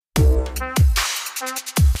Welcome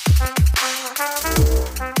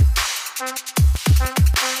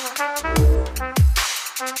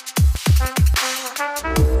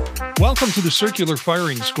to the Circular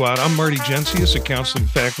Firing Squad. I'm Marty Gensius, a counseling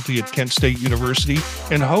faculty at Kent State University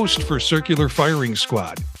and host for Circular Firing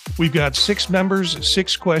Squad. We've got 6 members,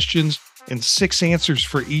 6 questions, and 6 answers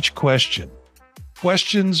for each question.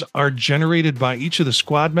 Questions are generated by each of the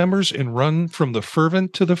squad members and run from the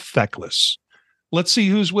fervent to the feckless. Let's see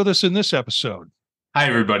who's with us in this episode. Hi,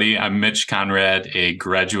 everybody. I'm Mitch Conrad, a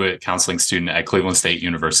graduate counseling student at Cleveland State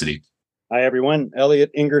University. Hi, everyone. Elliot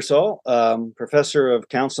Ingersoll, professor of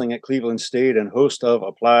counseling at Cleveland State and host of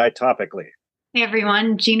Apply Topically. Hey,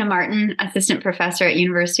 everyone. Gina Martin, assistant professor at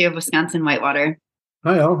University of Wisconsin-Whitewater.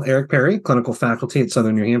 Hi, all. Eric Perry, clinical faculty at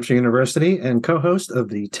Southern New Hampshire University and co-host of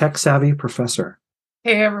the Tech Savvy Professor.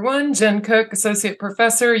 Hey, everyone. Jen Cook, associate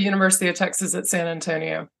professor, University of Texas at San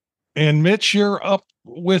Antonio. And Mitch, you're up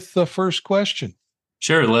with the first question.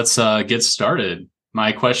 Sure. Let's get started.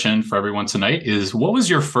 My question for everyone tonight is, what was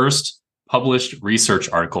your first published research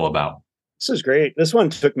article about? This is great. This one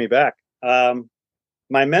took me back.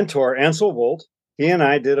 My mentor, Ansel Wold, he and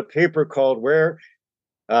I did a paper called Where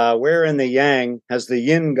in the Yang Has the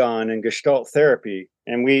Yin Gone in Gestalt Therapy?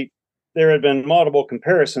 And there had been multiple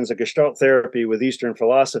comparisons of Gestalt therapy with Eastern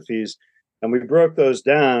philosophies. And we broke those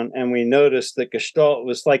down and we noticed that Gestalt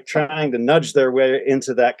was like trying to nudge their way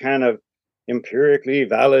into that kind of empirically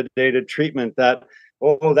validated treatment that,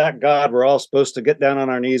 oh, that God we're all supposed to get down on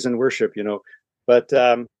our knees and worship, But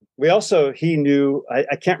he knew,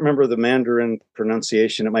 I can't remember the Mandarin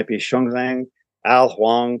pronunciation. It might be Shengzhang, Al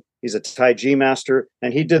Huang. He's a Taiji master,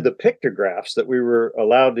 and he did the pictographs that we were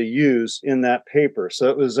allowed to use in that paper. So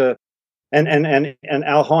it was and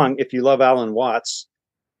Al Huang, if you love Alan Watts,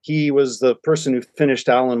 he was the person who finished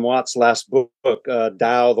Alan Watts' last book,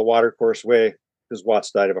 Tao, The Watercourse Way, because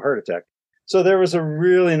Watts died of a heart attack. So there was a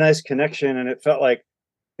really nice connection, and it felt like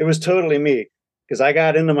it was totally me, because I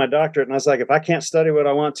got into my doctorate and I was like, if I can't study what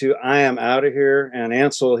I want to, I am out of here. And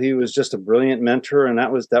Ansel, he was just a brilliant mentor, and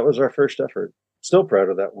that was our first effort. Still proud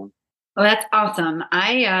of that one. Well, that's awesome.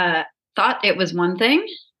 I thought it was one thing,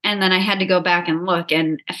 and then I had to go back and look.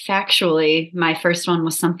 And factually, my first one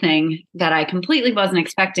was something that I completely wasn't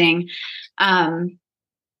expecting.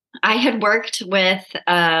 I had worked with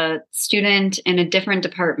a student in a different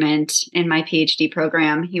department in my PhD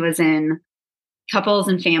program. He was in couples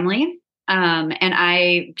and family. And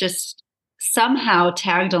I just somehow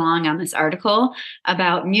tagged along on this article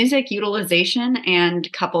about music utilization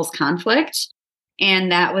and couples conflict.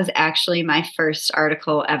 And that was actually my first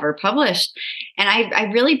article ever published. And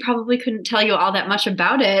I really probably couldn't tell you all that much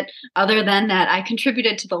about it other than that I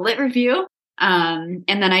contributed to the lit review. And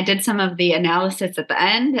then I did some of the analysis at the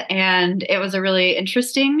end, and it was a really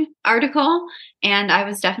interesting article. And I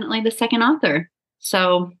was definitely the second author.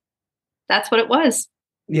 So that's what it was.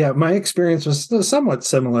 Yeah, my experience was somewhat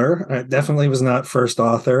similar. I definitely was not first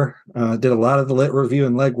author. Did a lot of the lit review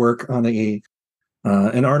and legwork on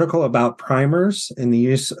an article about primers and the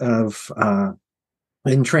use of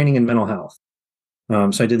in training in mental health.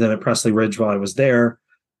 So I did that at Presley Ridge while I was there,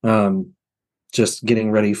 just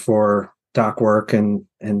getting ready for doc work and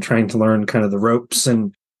trying to learn kind of the ropes.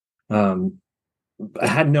 And I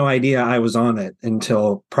had no idea I was on it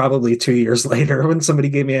until probably 2 years later when somebody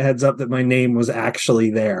gave me a heads up that my name was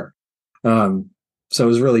actually there. So it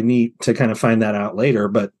was really neat to kind of find that out later.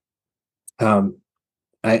 But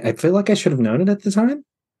I feel like I should have known it at the time.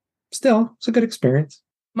 Still, it's a good experience.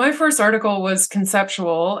 My first article was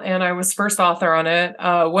conceptual, and I was first author on it.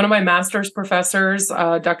 One of my master's professors,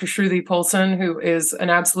 Dr. Shruti Polson, who is an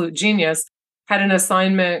absolute genius, had an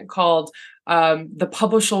assignment called the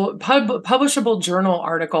publishable journal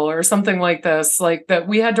article or something like this, like that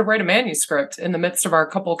we had to write a manuscript in the midst of our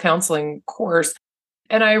couple counseling course.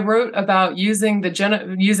 And I wrote about using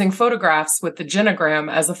photographs with the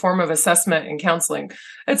genogram as a form of assessment in counseling.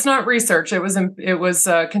 It's not research; it was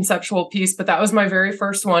a conceptual piece, but that was my very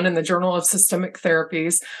first one in the Journal of Systemic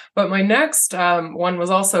Therapies. But my next one was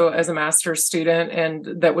also as a master's student, and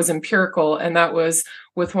that was empirical, and that was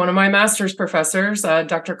with one of my master's professors,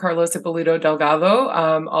 Dr. Carlos Ippolito Delgado,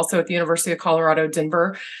 also at the University of Colorado,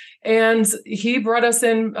 Denver. And he brought us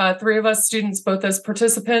in, 3 of us students, both as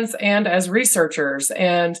participants and as researchers.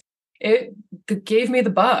 And it gave me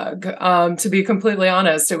the bug, to be completely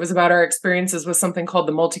honest. It was about our experiences with something called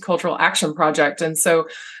the Multicultural Action Project. And so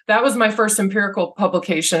that was my first empirical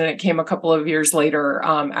publication. And it came a couple of years later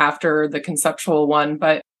after the conceptual one.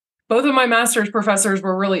 But both of my master's professors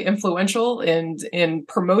were really influential in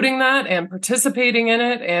promoting that and participating in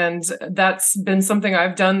it. And that's been something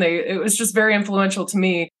I've done. It was just very influential to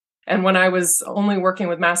me And when I was only working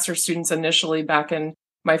with master's students initially back in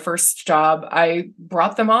my first job, I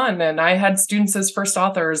brought them on and I had students as first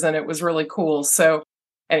authors, and it was really cool. So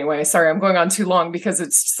anyway, sorry, I'm going on too long because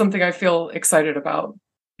it's something I feel excited about.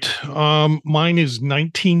 Mine is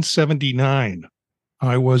 1979.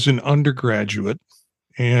 I was an undergraduate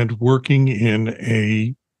and working in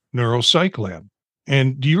a neuropsych lab.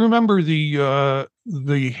 And do you remember the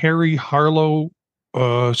Harry Harlow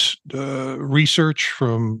research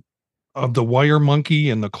of the wire monkey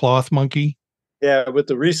and the cloth monkey? Yeah, with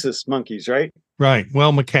the rhesus monkeys, right? Right.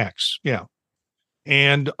 Well, macaques. Yeah.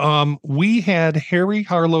 And we had Harry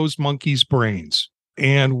Harlow's monkey's brains.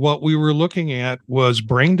 And what we were looking at was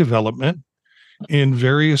brain development in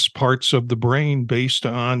various parts of the brain based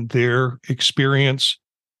on their experience.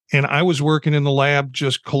 And I was working in the lab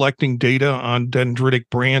just collecting data on dendritic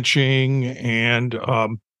branching and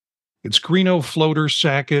it's Greeno, Floater,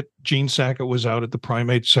 Sackett. Gene Sackett was out at the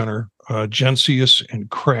Primate Center. Gensius and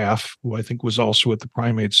Kraft, who I think was also at the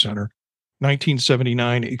Primate Center.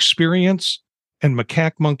 1979, experience and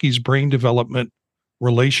macaque monkey's brain development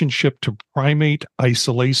relationship to primate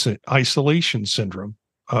isolation syndrome,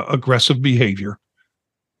 aggressive behavior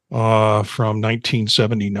from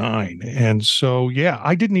 1979. And so, yeah,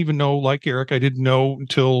 I didn't even know, like Eric, I didn't know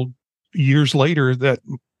until years later that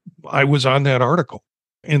I was on that article.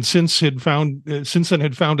 And since then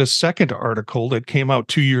had found a second article that came out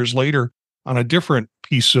 2 years later on a different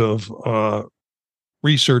piece of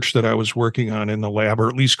research that I was working on in the lab, or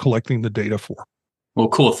at least collecting the data for. Well,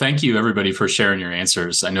 cool. Thank you, everybody, for sharing your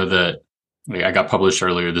answers. I know that I got published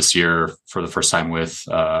earlier this year for the first time with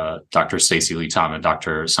Dr. Stacey Lee Tom and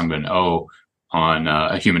Dr. Sungbin Oh on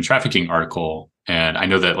a human trafficking article. And I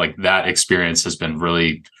know that that experience has been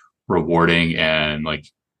really rewarding and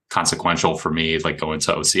consequential for me, going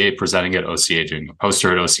to OCA, presenting at OCA, doing a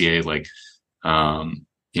poster at OCA,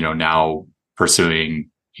 now pursuing,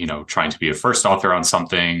 trying to be a first author on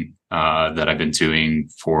something that I've been doing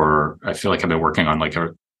I feel like I've been working on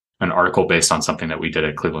an article based on something that we did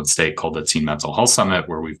at Cleveland State called the Teen Mental Health Summit,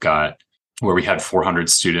 where we had 400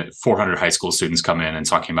 high school students come in and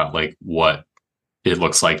talking about what it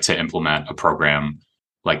looks like to implement a program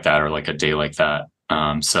like that, or a day like that.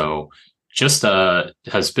 So just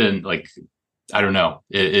has been I don't know.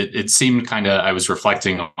 It seemed kind of, I was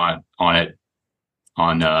reflecting on it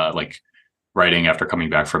writing after coming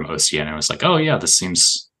back from OCA, and I was like, oh yeah, this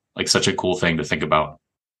seems like such a cool thing to think about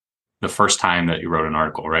the first time that you wrote an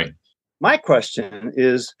article, right? My question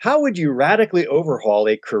is, how would you radically overhaul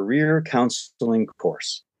a career counseling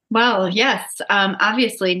course? Well, yes,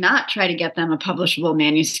 obviously not try to get them a publishable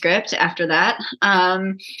manuscript after that.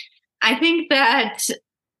 I think that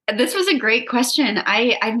this was a great question.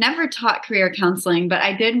 I've never taught career counseling, but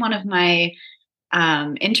I did one of my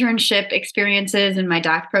internship experiences in my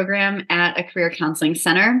doc program at a career counseling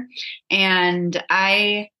center. And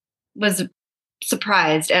I was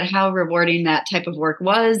surprised at how rewarding that type of work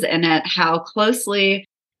was, and at how closely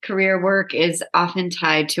career work is often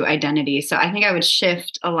tied to identity. So I think I would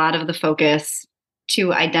shift a lot of the focus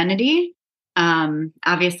to identity,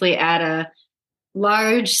 obviously add a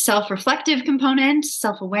large self-reflective component,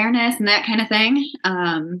 self-awareness, and that kind of thing.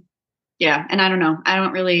 Yeah. And I don't know, I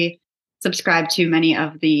don't really subscribe to many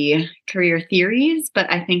of the career theories,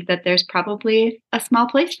 but I think that there's probably a small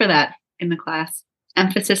place for that in the class.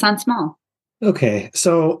 Emphasis on small. Okay.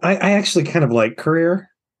 So I actually kind of like career.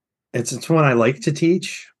 It's one I like to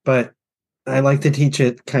teach, but I like to teach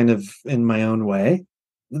it kind of in my own way.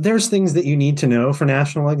 There's things that you need to know for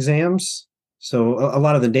national exams. So a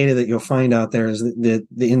lot of the data that you'll find out there is that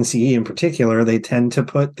the NCE in particular, they tend to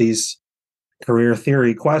put these career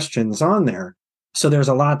theory questions on there. So there's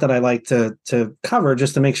a lot that I like to cover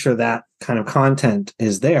just to make sure that kind of content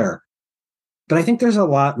is there. But I think there's a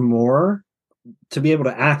lot more to be able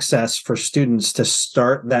to access for students to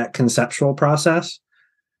start that conceptual process,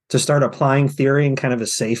 to start applying theory in kind of a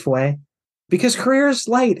safe way. Because career is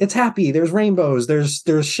light, it's happy, there's rainbows, there's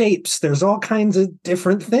shapes, there's all kinds of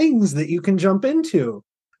different things that you can jump into.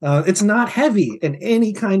 It's not heavy in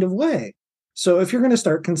any kind of way. So if you're going to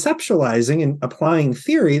start conceptualizing and applying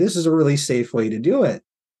theory, this is a really safe way to do it.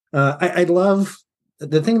 I love,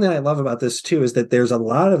 the thing that I love about this too is that there's a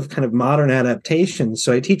lot of kind of modern adaptations.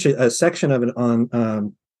 So I teach a section of it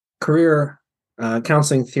on career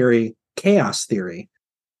counseling theory, chaos theory.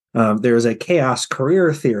 There's a chaos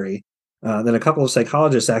career theory that a couple of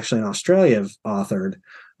psychologists actually in Australia have authored,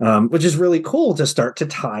 which is really cool to start to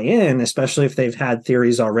tie in, especially if they've had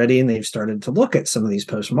theories already and they've started to look at some of these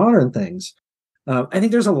postmodern things. I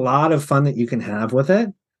think there's a lot of fun that you can have with it,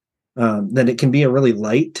 that it can be a really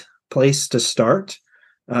light place to start.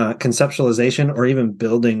 conceptualization or even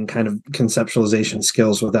building kind of conceptualization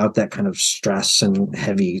skills without that kind of stress and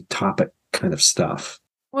heavy topic kind of stuff?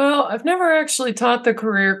 Well, I've never actually taught the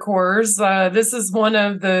career course. This is one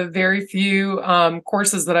of the very few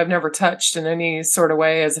courses that I've never touched in any sort of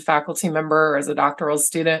way as a faculty member or as a doctoral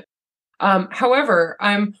student. However,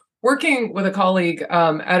 I'm working with a colleague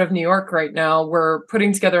out of New York right now. We're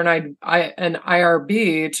putting together an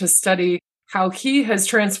IRB to study how he has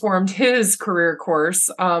transformed his career course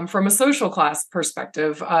from a social class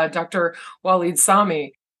perspective, Dr. Walid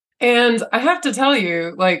Sami. And I have to tell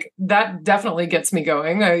you, like, that definitely gets me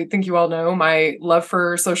going. I think you all know my love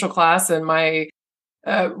for social class and my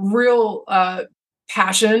real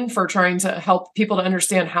passion for trying to help people to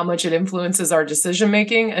understand how much it influences our decision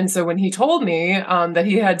making. And so when he told me that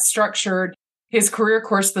he had structured his career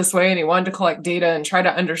course this way and he wanted to collect data and try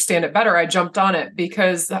to understand it better, I jumped on it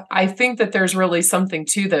because I think that there's really something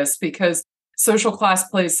to this, because social class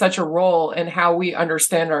plays such a role in how we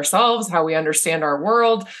understand ourselves, how we understand our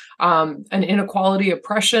world, an inequality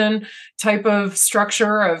oppression type of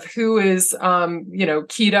structure of who is,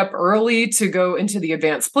 keyed up early to go into the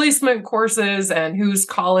advanced placement courses and who's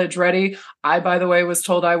college ready. I, by the way, was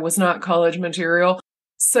told I was not college material.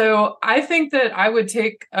 So I think that I would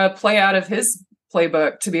take a play out of his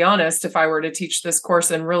playbook, to be honest, if I were to teach this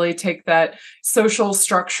course and really take that social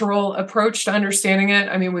structural approach to understanding it.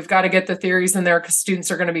 I mean, we've got to get the theories in there because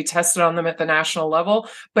students are going to be tested on them at the national level,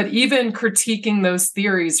 but even critiquing those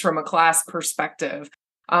theories from a class perspective.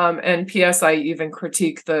 And P.S., I even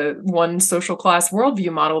critique the one social class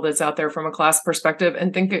worldview model that's out there from a class perspective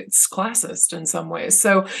and think it's classist in some ways.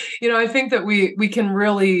 So, I think that we can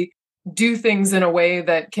really do things in a way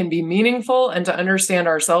that can be meaningful and to understand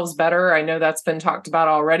ourselves better. I know that's been talked about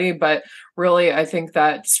already, but really, I think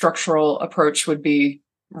that structural approach would be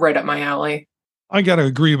right up my alley. I got to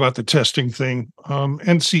agree about the testing thing.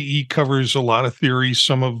 NCE covers a lot of theories,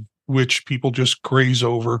 some of which people just graze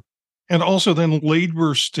over, and also then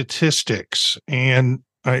labor statistics. And,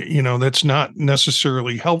 that's not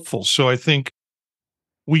necessarily helpful. So I think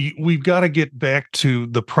we've got to get back to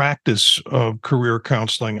the practice of career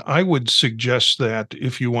counseling. I would suggest that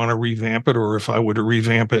if you want to revamp it, or if I were to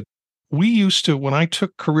revamp it, we used to, when I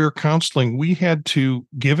took career counseling, we had to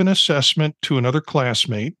give an assessment to another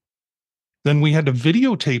classmate. Then we had to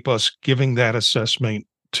videotape us giving that assessment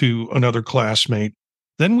to another classmate.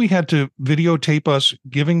 Then we had to videotape us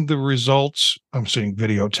giving the results. I'm saying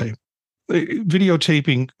videotaping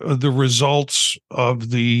the results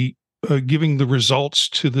of the giving the results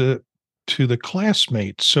to the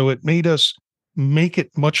classmates. So it made us make it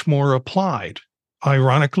much more applied.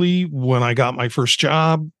 Ironically, when I got my first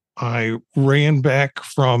job, I ran back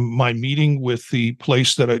from my meeting with the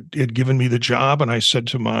place that had given me the job, and I said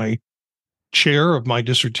to my chair of my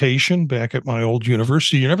dissertation back at my old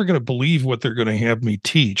university, "You're never going to believe what they're going to have me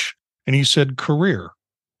teach." And he said, "Career."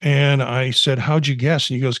 And I said, "How'd you guess?"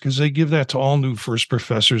 And he goes, "Because they give that to all new first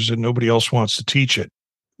professors and nobody else wants to teach it."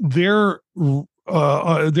 Their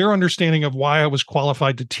understanding of why I was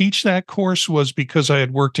qualified to teach that course was because I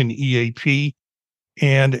had worked in EAP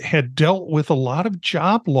and had dealt with a lot of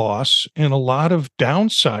job loss and a lot of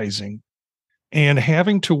downsizing, and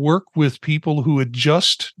having to work with people who had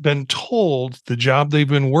just been told the job they've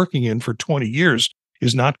been working in for 20 years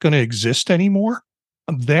is not going to exist anymore.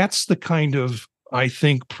 That's the kind of, I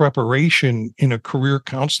think, preparation in a career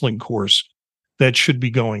counseling course that should be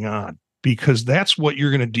going on, because that's what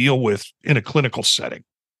you're going to deal with in a clinical setting.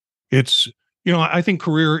 It's, I think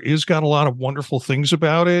career is got a lot of wonderful things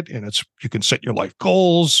about it, and you can set your life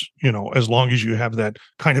goals, as long as you have that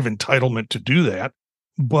kind of entitlement to do that.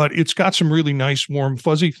 But it's got some really nice, warm,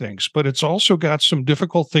 fuzzy things, but it's also got some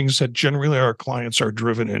difficult things that generally our clients are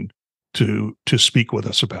driven in to speak with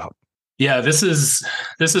us about. Yeah, this is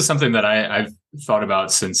something that I've thought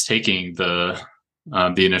about since taking the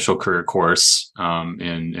initial career course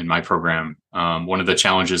in my program. One of the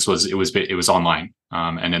challenges was it was online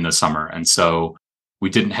and in the summer, and so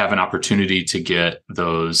we didn't have an opportunity to get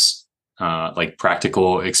those like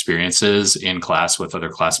practical experiences in class with other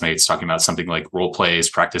classmates, talking about something like role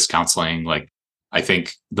plays, practice counseling. Like, I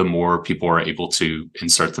think the more people are able to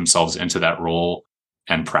insert themselves into that role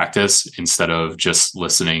and practice, instead of just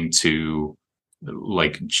listening to,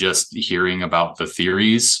 like, just hearing about the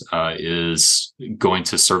theories, is going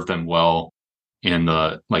to serve them well in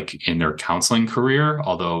their counseling career.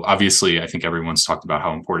 Although obviously I think everyone's talked about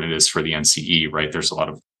how important it is for the NCE, right? There's a lot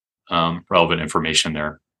of relevant information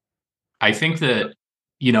there. I think that,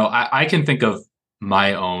 I can think of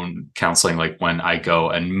my own counseling, like when I go,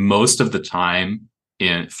 and most of the time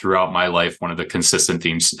throughout my life, one of the consistent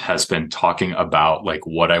themes has been talking about like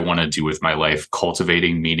what I want to do with my life,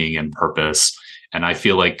 cultivating meaning and purpose. And I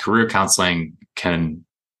feel like career counseling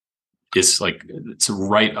is like, it's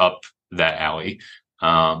right up that alley.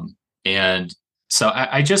 And so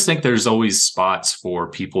I just think there's always spots for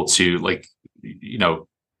people to like,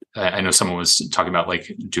 I know someone was talking about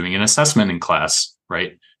like doing an assessment in class,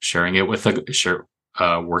 right? Sharing it with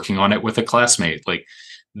working on it with a classmate. Like,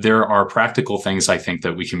 there are practical things I think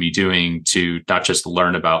that we can be doing to not just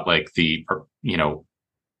learn about like the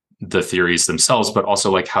theories themselves, but also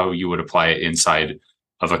like how you would apply it inside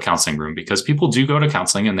of a counseling room, because people do go to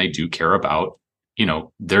counseling and they do care about,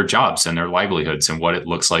 their jobs and their livelihoods and what it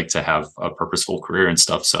looks like to have a purposeful career and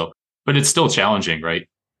stuff. So, but it's still challenging, right?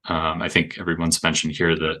 I think everyone's mentioned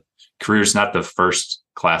here that career is not the first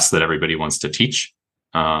class that everybody wants to teach.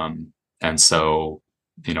 And so,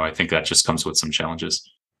 I think that just comes with some challenges.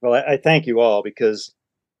 Well, I thank you all, because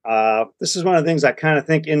this is one of the things I kind of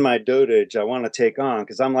think in my dotage I want to take on,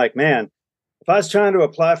 because I'm like, man, if I was trying to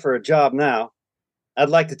apply for a job now, I'd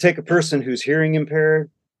like to take a person who's hearing impaired,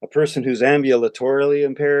 a person who's ambulatorially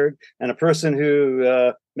impaired, and a person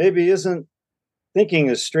who maybe isn't thinking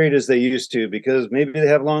as straight as they used to because maybe they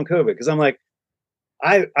have long COVID. Because I'm like,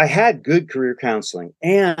 I had good career counseling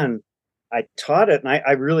and I taught it and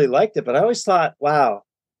I really liked it, but I always thought, wow,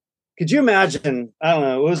 could you imagine, I don't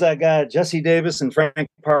know, what was that guy, Jesse Davis and Frank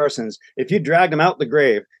Parsons, if you dragged them out the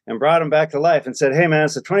grave and brought them back to life and said, hey, man,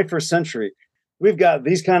 it's the 21st century. We've got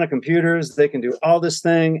these kind of computers. They can do all this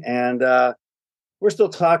thing. And we're still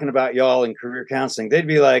talking about y'all in career counseling. They'd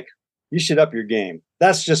be like, you should up your game.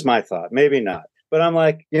 That's just my thought. Maybe not. But I'm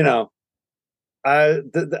like, I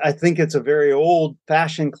think it's a very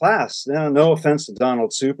old-fashioned class. No offense to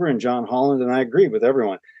Donald Super and John Holland, and I agree with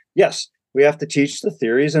everyone. Yes, we have to teach the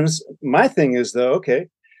theories. And my thing is, though, okay,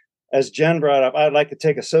 as Jen brought up, I'd like to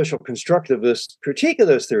take a social constructivist critique of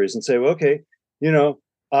those theories and say, well, okay,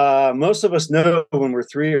 most of us know when we're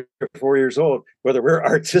 3 or 4 years old, whether we're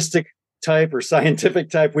artistic type or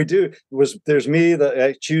scientific type, there's me that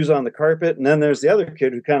I choose on the carpet, and then there's the other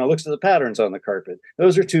kid who kind of looks at the patterns on the carpet.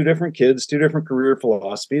 Those are two different kids, two different career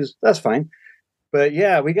philosophies. That's fine. But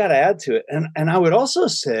yeah, we got to add to it. And I would also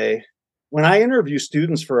say, when I interview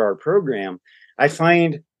students for our program, I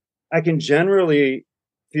find I can generally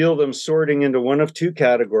feel them sorting into one of two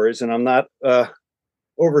categories, and I'm not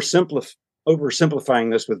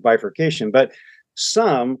oversimplifying this with bifurcation, but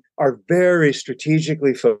some are very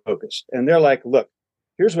strategically focused. And they're like, look,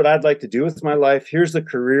 here's what I'd like to do with my life. Here's the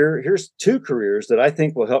career. Here's 2 careers that I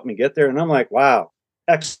think will help me get there. And I'm like, wow,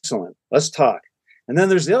 excellent. Let's talk. And then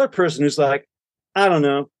there's the other person who's like, I don't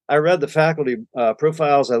know. I read the faculty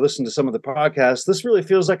profiles. I listened to some of the podcasts. This really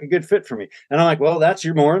feels like a good fit for me. And I'm like, well, that's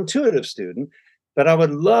your more intuitive student. But I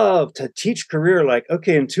would love to teach career like,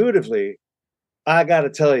 okay, intuitively, I got to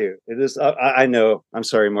tell you, it is. I know. I'm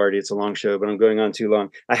sorry, Marty. It's a long show, but I'm going on too long.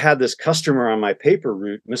 I had this customer on my paper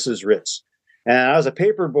route, Mrs. Ritz, and I was a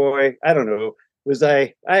paper boy. I don't know.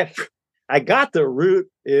 I got the route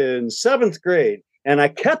in 7th grade, and I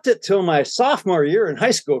kept it till my sophomore year in high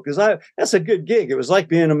school because that's a good gig. It was like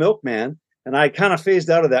being a milkman, and I kind of phased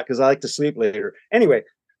out of that because I like to sleep later. Anyway,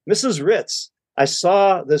 Mrs. Ritz. I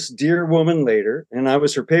saw this dear woman later, and I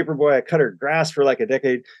was her paper boy. I cut her grass for like a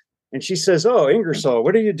decade. And she says, oh, Ingersoll,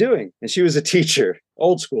 what are you doing? And she was a teacher,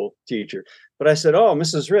 old school teacher. But I said, oh,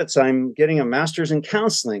 Mrs. Ritz, I'm getting a master's in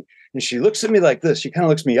counseling. And she looks at me like this. She kind of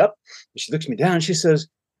looks me up. And she looks me down. And she says,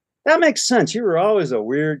 that makes sense. You were always a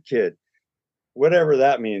weird kid, whatever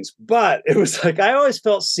that means. But it was like, I always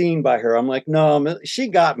felt seen by her. I'm like, no, she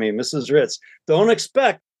got me, Mrs. Ritz. Don't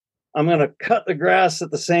expect I'm going to cut the grass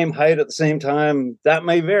at the same height at the same time. That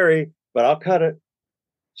may vary, but I'll cut it.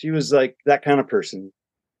 She was like that kind of person.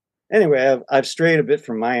 Anyway, I've strayed a bit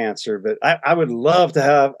from my answer, but I would love to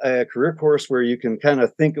have a career course where you can kind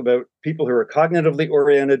of think about people who are cognitively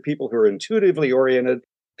oriented, people who are intuitively oriented,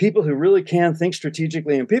 people who really can think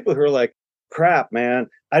strategically, and people who are like, crap, man,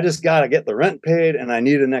 I just got to get the rent paid and I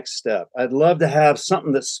need a next step. I'd love to have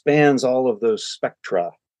something that spans all of those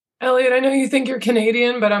spectra. Elliot, I know you think you're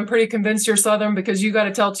Canadian, but I'm pretty convinced you're Southern because you got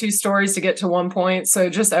to tell 2 stories to get to 1 point. So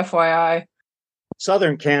just FYI.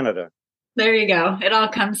 Southern Canada. There you go. It all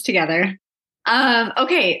comes together.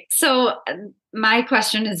 Okay. So my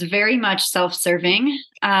question is very much self-serving.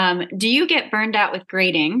 Do you get burned out with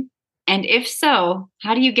grading? And if so,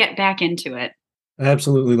 how do you get back into it? I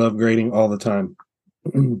absolutely love grading all the time.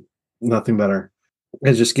 Nothing better.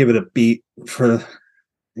 I just give it a beat for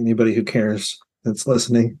anybody who cares that's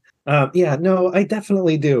listening. I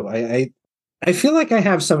definitely do. I feel like I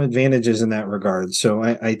have some advantages in that regard. So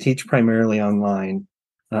I teach primarily online.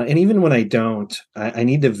 And even when I don't, I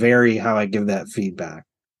need to vary how I give that feedback.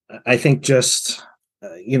 I think just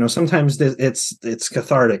sometimes it's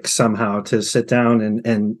cathartic somehow to sit down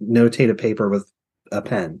and notate a paper with a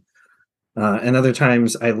pen. And other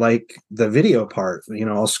times I like the video part.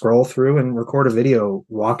 I'll scroll through and record a video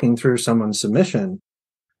walking through someone's submission,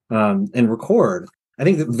 and record. I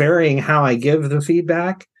think that varying how I give the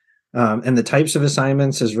feedback, and the types of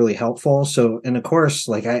assignments is really helpful. So in a course,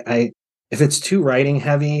 like I if it's too writing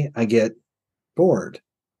heavy, I get bored,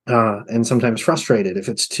 and sometimes frustrated. If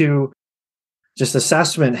it's too just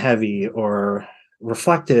assessment heavy or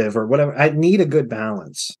reflective or whatever, I need a good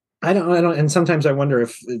balance. I don't, and sometimes I wonder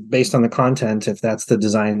if, based on the content, if that's the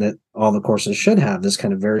design that all the courses should have, this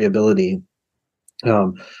kind of variability.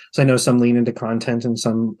 So I know some lean into content and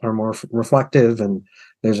some are more reflective, and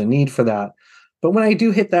there's a need for that. But when I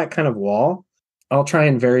do hit that kind of wall, I'll try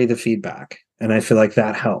and vary the feedback, and I feel like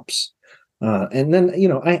that helps. And then,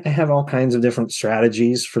 I have all kinds of different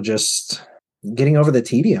strategies for just getting over the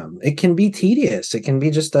tedium. It can be tedious. It can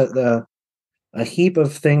be just a heap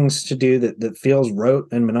of things to do that feels rote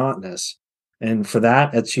and monotonous. And for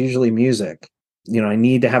that, it's usually music. I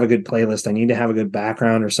need to have a good playlist. I need to have a good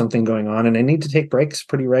background or something going on. And I need to take breaks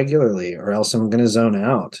pretty regularly, or else I'm going to zone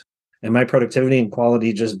out and my productivity and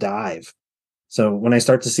quality just dive. So when I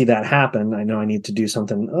start to see that happen, I know I need to do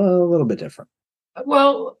something a little bit different.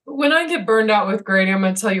 Well, when I get burned out with grading, I'm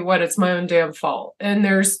going to tell you what, it's my own damn fault. And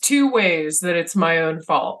there's two ways that it's my own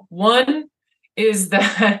fault. One is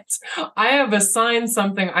that I have assigned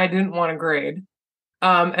something I didn't want to grade.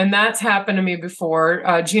 And that's happened to me before.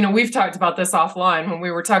 Gina, we've talked about this offline when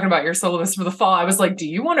we were talking about your syllabus for the fall. I was like, do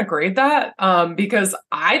you want to grade that? Because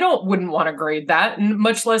I wouldn't want to grade that, and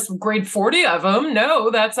much less grade 40 of them. No,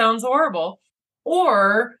 that sounds horrible.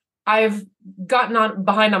 Or I've gotten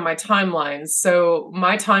behind on my timelines. So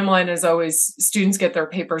my timeline is always students get their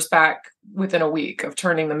papers back within a week of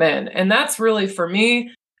turning them in. And that's really for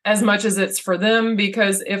me as much as it's for them,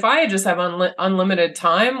 because if I just have unlimited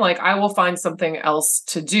time, like I will find something else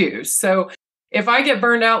to do. So if I get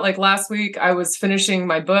burned out, like last week, I was finishing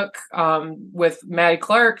my book with Maddie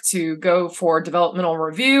Clark to go for developmental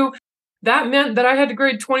review. That meant that I had to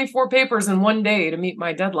grade 24 papers in one day to meet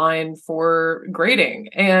my deadline for grading.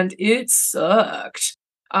 And it sucked.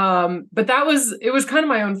 But it was kind of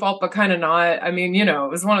my own fault, but kind of not. I mean, it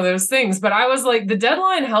was one of those things, but I was like, the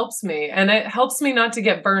deadline helps me, and it helps me not to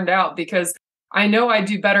get burned out, because I know I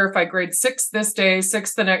do better if I grade 6 this day,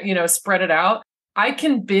 6 the next, spread it out. I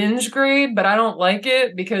can binge grade, but I don't like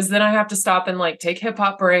it, because then I have to stop and like take hip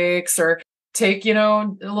hop breaks, or take, a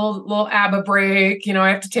little ABBA break, I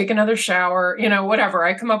have to take another shower, whatever.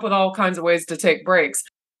 I come up with all kinds of ways to take breaks.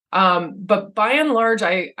 But by and large,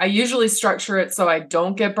 I usually structure it so I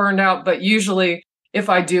don't get burned out. But usually if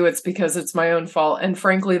I do, it's because it's my own fault. And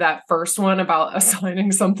frankly, that first one about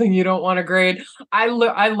assigning something you don't want to grade, I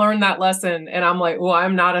learned that lesson, and I'm like, well,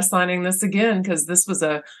 I'm not assigning this again, because this was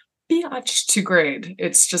a biatch to grade.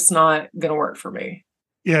 It's just not going to work for me.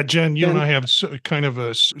 Yeah, Jen, you and I have kind of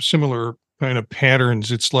a similar kind of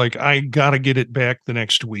patterns. It's like, I got to get it back the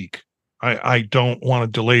next week. I don't want to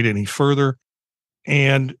delay it any further.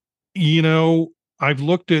 And, I've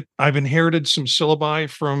inherited some syllabi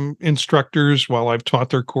from instructors while I've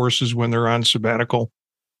taught their courses when they're on sabbatical.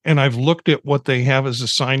 And I've looked at what they have as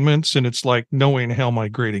assignments, and it's like, no way in hell am I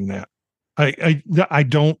grading that. I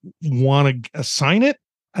don't want to assign it.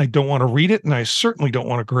 I don't want to read it. And I certainly don't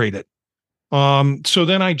want to grade it. So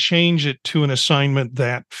then I change it to an assignment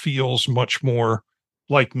that feels much more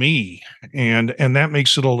like me, and that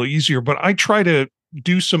makes it a little easier. But I try to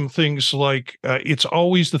do some things like, it's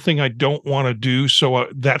always the thing I don't want to do. So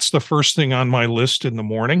that's the first thing on my list in the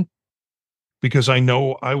morning, because I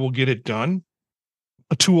know I will get it done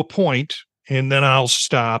to a point, and then I'll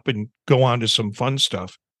stop and go on to some fun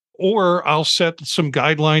stuff. Or I'll set some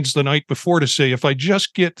guidelines the night before to say, if I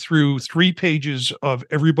just get through 3 pages of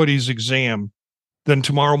everybody's exam, then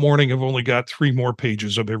tomorrow morning I've only got 3 more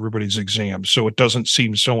pages of everybody's exam. So it doesn't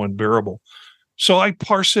seem so unbearable. So I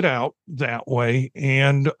parse it out that way.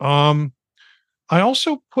 And I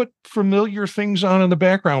also put familiar things on in the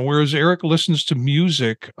background. Whereas Eric listens to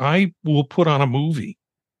music, I will put on a movie,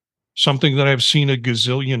 something that I've seen a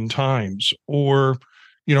gazillion times, or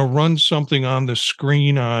run something on the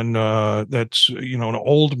screen on that's an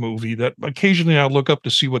old movie that occasionally I'll look up to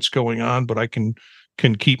see what's going on, but I can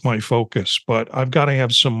keep my focus. But I've got to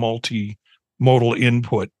have some multimodal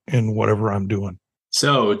input in whatever I'm doing.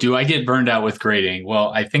 So do I get burned out with grading?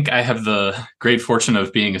 Well, I think I have the great fortune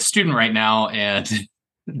of being a student right now and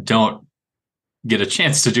don't get a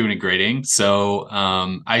chance to do any grading. So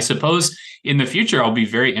I suppose in the future, I'll be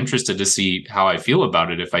very interested to see how I feel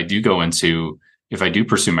about it if I do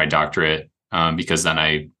pursue my doctorate, because then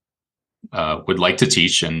I would like to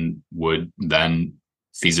teach and would then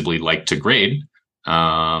feasibly like to grade.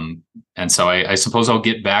 And so I suppose I'll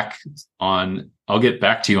get back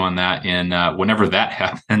to you on that in whenever that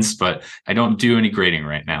happens, but I don't do any grading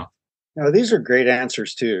right now. No, these are great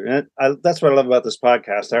answers too. And that's what I love about this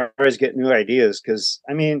podcast. I always get new ideas because,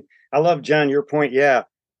 I mean, I love, John, your point. Yeah,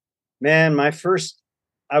 man,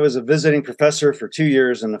 I was a visiting professor for 2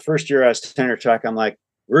 years. And the first year I was tenure track, I'm like,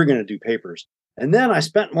 we're going to do papers. And then I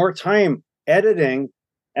spent more time editing,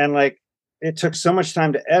 and like, it took so much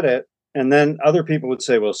time to edit. And then other people would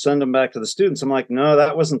say, well, send them back to the students. I'm like, no,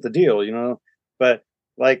 that wasn't the deal, but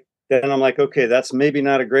like, then I'm like, okay, that's maybe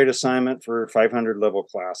not a great assignment for 500 level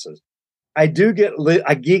classes. I geek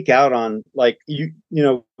out on, like,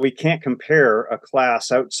 we can't compare a class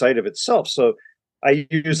outside of itself. So I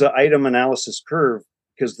use an item analysis curve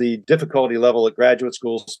because the difficulty level at graduate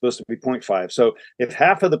school is supposed to be 0.5. So if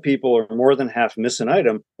half of the people or more than half miss an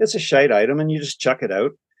item, it's a shite item and you just chuck it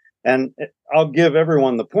out. And I'll give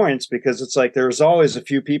everyone the points because it's like there's always a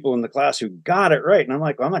few people in the class who got it right. And I'm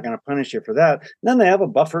like, well, I'm not going to punish you for that. And then they have a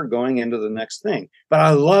buffer going into the next thing. But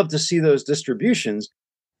I love to see those distributions.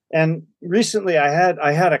 And recently I had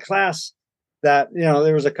a class that,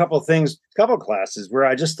 there was a couple classes where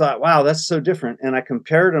I just thought, wow, that's so different. And I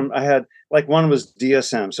compared them. I had, like, one was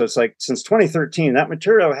DSM. So it's like, since 2013, that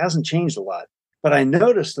material hasn't changed a lot. But I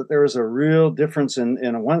noticed that there was a real difference in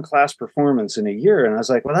a one class performance in a year. And I was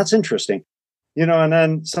like, well, that's interesting. And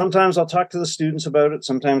then sometimes I'll talk to the students about it.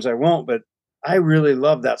 Sometimes I won't, but I really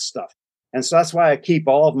love that stuff. And so that's why I keep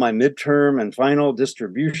all of my midterm and final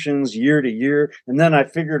distributions year to year. And then I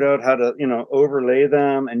figured out how to, overlay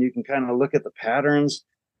them, and you can kind of look at the patterns.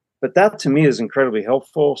 But that to me is incredibly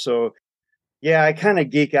helpful. So yeah, I kind of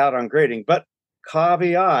geek out on grading, but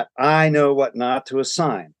caveat, I know what not to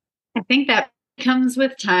assign. I think that comes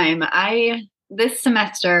with time. This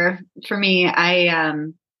semester for me, I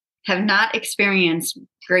have not experienced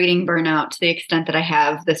grading burnout to the extent that I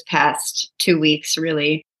have this past 2 weeks,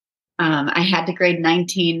 really. I had to grade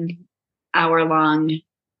 19-hour-long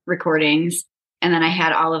recordings, and then I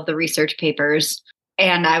had all of the research papers,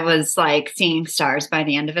 and I was like seeing stars by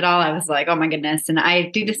the end of it all. I was like, oh my goodness. And I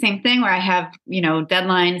do the same thing where I have,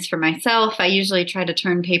 deadlines for myself. I usually try to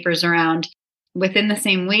turn papers around within the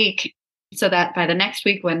same week so that by the next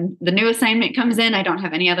week, when the new assignment comes in, I don't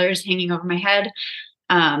have any others hanging over my head.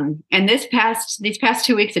 And these past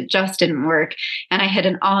 2 weeks, it just didn't work. And I hit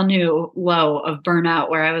an all new low of burnout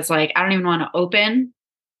where I was like, I don't even want to open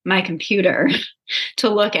my computer to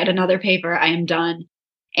look at another paper. I am done.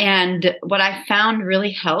 And what I found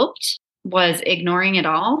really helped was ignoring it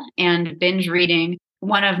all and binge reading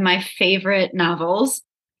one of my favorite novels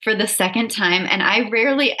for the second time. And I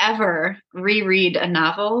rarely ever reread a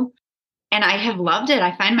novel. And I have loved it.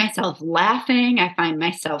 I find myself laughing. I find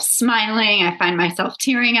myself smiling. I find myself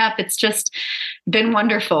tearing up. It's just been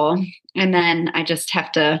wonderful. And then I just have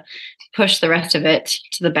to push the rest of it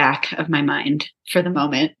to the back of my mind for the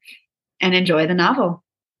moment and enjoy the novel.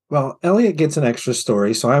 Well, Elliot gets an extra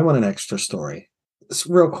story, so I want an extra story. It's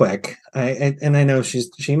real quick. I know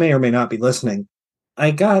she may or may not be listening.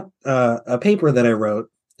 I got a paper that I wrote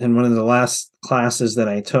in one of the last classes that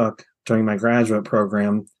I took during my graduate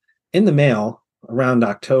program in the mail around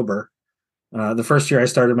October, the first year I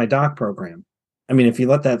started my doc program. I mean, if you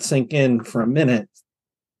let that sink in for a minute,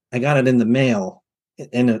 I got it in the mail,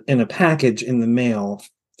 in a package in the mail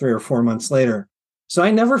 3 or 4 months later. So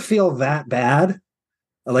I never feel that bad.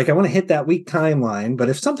 Like, I want to hit that week timeline, but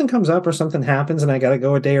if something comes up or something happens and I got to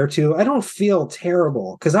go a day or two, I don't feel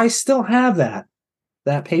terrible because I still have that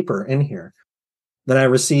paper in here that I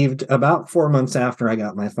received about 4 months after I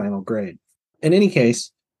got my final grade. In any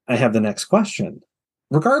case, I have the next question.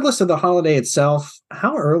 Regardless of the holiday itself,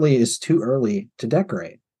 how early is too early to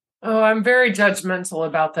decorate? Oh, I'm very judgmental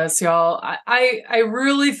about this, y'all. I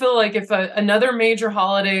really feel like if another major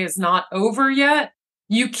holiday is not over yet,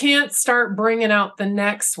 you can't start bringing out the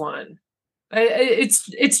next one.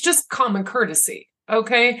 It's just common courtesy,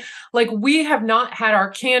 okay? Like, we have not had our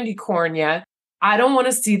candy corn yet. I don't want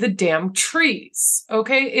to see the damn trees,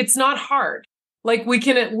 okay? It's not hard. Like, we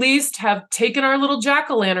can at least have taken our little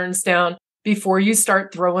jack-o'-lanterns down before you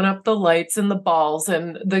start throwing up the lights and the balls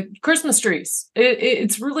and the Christmas trees.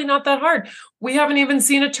 It's really not that hard. We haven't even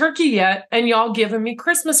seen a turkey yet, and y'all giving me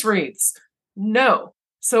Christmas wreaths. No.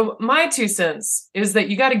 So my 2 cents is that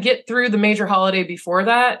you got to get through the major holiday before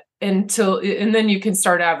that and then you can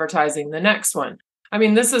start advertising the next one. I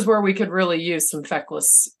mean, this is where we could really use some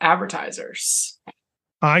feckless advertisers.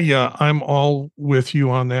 I'm all with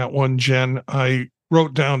you on that one, Jen. I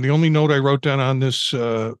wrote down, the only note I wrote down on this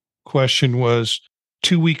question was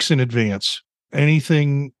 2 weeks in advance.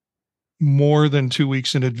 Anything more than 2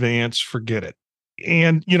 weeks in advance, forget it.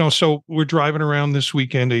 And, so we're driving around this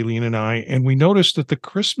weekend, Aileen and I, and we noticed that the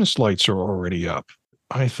Christmas lights are already up.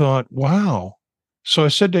 I thought, wow. So I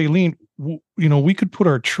said to Aileen, we could put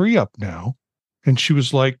our tree up now. And she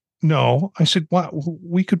was like, no. I said, wow,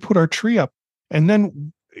 we could put our tree up. And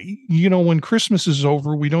then, when Christmas is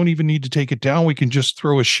over, we don't even need to take it down. We can just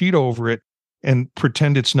throw a sheet over it and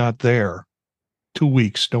pretend it's not there. 2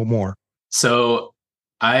 weeks, no more. So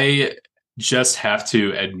I just have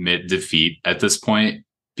to admit defeat at this point,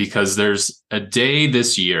 because there's a day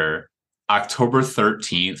this year, October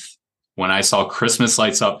 13th, when I saw Christmas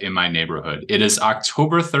lights up in my neighborhood. It is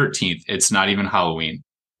October 13th. It's not even Halloween.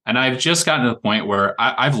 And I've just gotten to the point where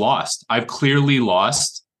I've lost. I've clearly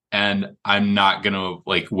lost, and I'm not going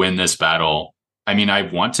to win this battle. I mean, I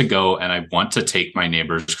want to go and I want to take my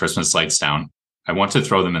neighbor's Christmas lights down. I want to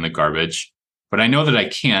throw them in the garbage, but I know that I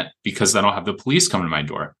can't, because then I'll have the police come to my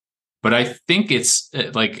door. But I think it's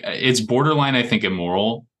borderline, I think,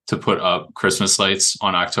 immoral to put up Christmas lights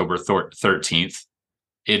on October 13th.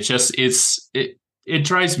 It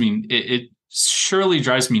drives me, it surely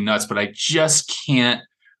drives me nuts, but I just can't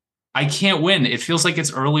win. It feels like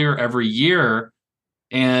it's earlier every year.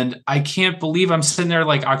 And I can't believe I'm sitting there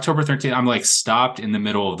October 13th. I'm stopped in the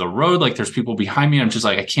middle of the road. There's people behind me. I'm just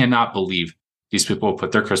I cannot believe these people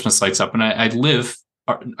put their Christmas lights up. And I live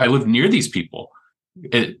near these people.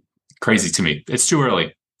 Crazy to me. It's too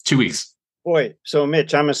early. 2 weeks. Boy, so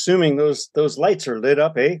Mitch, I'm assuming those lights are lit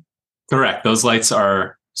up, eh? Correct. Those lights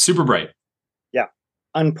are super bright. Yeah.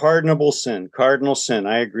 Unpardonable sin, cardinal sin.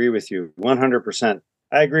 I agree with you 100%.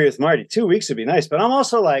 I agree with Marty. 2 weeks would be nice, but I'm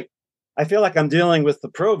also I feel like I'm dealing with the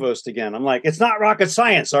provost again. I'm it's not rocket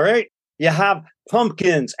science, all right? You have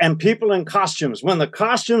pumpkins and people in costumes. When the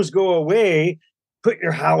costumes go away, put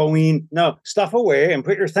your Halloween stuff away and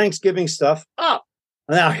put your Thanksgiving stuff up.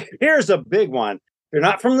 Now, here's a big one. If you're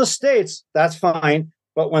not from the States, that's fine.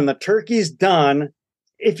 But when the turkey's done,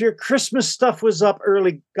 if your Christmas stuff was up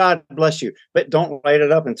early, God bless you. But don't light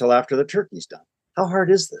it up until after the turkey's done. How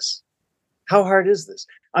hard is this? How hard is this?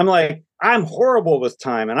 I'm I'm horrible with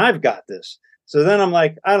time, and I've got this. So then I'm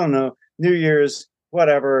I don't know, New Year's,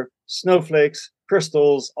 whatever, snowflakes,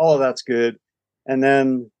 crystals, all of that's good. And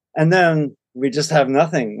then we just have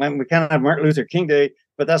nothing. We kind of have Martin Luther King Day,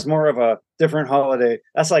 but that's more of a different holiday.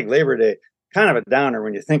 That's like Labor Day, kind of a downer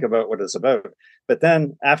when you think about what it's about. But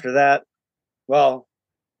then after that, well,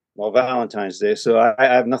 Valentine's Day. So I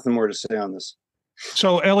have nothing more to say on this.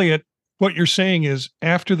 So Elliot, what you're saying is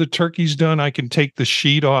after the turkey's done, I can take the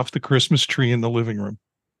sheet off the Christmas tree in the living room.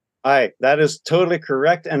 Aye, that is totally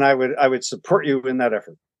correct. And I would support you in that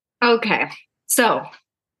effort. Okay. So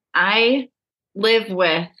I live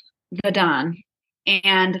with the Don,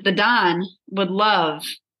 and the Don would love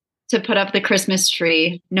to put up the Christmas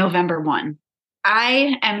tree November 1.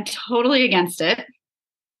 I am totally against it.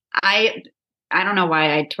 I don't know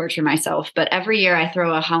why I torture myself, but every year I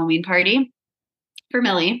throw a Halloween party for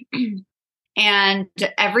Millie. And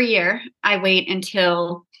every year I wait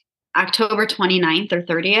until October 29th or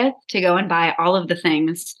 30th to go and buy all of the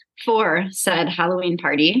things for said Halloween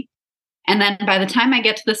party. And then by the time I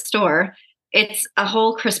get to the store, it's a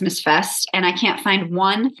whole Christmas fest and I can't find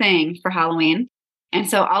one thing for Halloween. And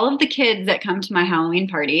so all of the kids that come to my Halloween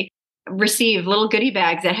party receive little goodie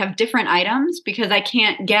bags that have different items because I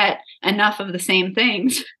can't get enough of the same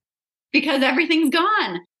things because everything's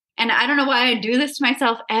gone. And I don't know why I do this to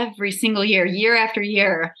myself every single year after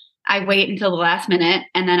year. I wait until the last minute,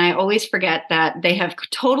 and then I always forget that they have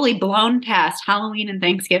totally blown past Halloween and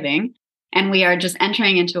Thanksgiving, and we are just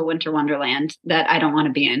entering into a winter wonderland that I don't want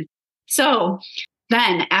to be in. So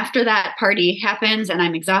then after that party happens and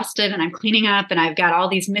I'm exhausted and I'm cleaning up and I've got all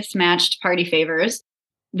these mismatched party favors,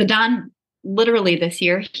 the Don literally this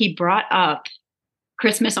year, he brought up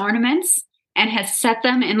Christmas ornaments and has set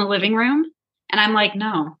them in the living room. And I'm like,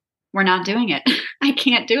 no, we're not doing it. I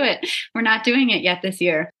can't do it. We're not doing it yet this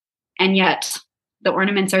year. And yet the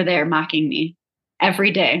ornaments are there mocking me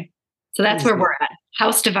every day. So that's where we're at.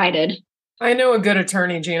 House divided. I know a good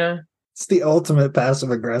attorney, Gina. It's the ultimate passive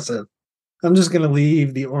aggressive. I'm just going to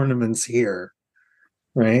leave the ornaments here,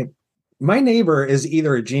 right? My neighbor is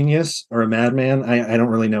either a genius or a madman. I don't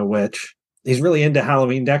really know which. He's really into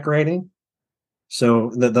Halloween decorating.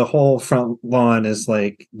 So the whole front lawn is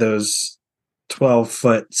like those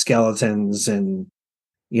 12-foot skeletons and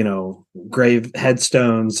grave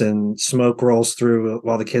headstones and smoke rolls through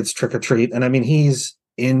while the kids trick or treat. And I mean, he's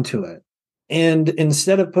into it. And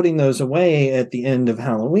instead of putting those away at the end of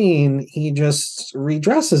Halloween, he just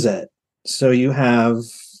redresses it. So you have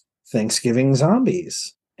Thanksgiving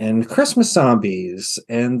zombies and Christmas zombies,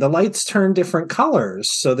 and the lights turn different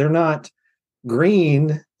colors. So they're not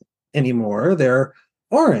green anymore, they're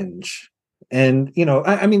orange. And,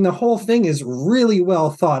 I mean, the whole thing is really well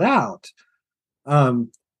thought out,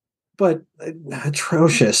 but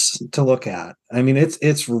atrocious to look at. I mean,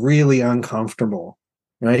 it's really uncomfortable,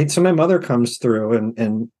 right? So my mother comes through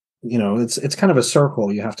and it's kind of a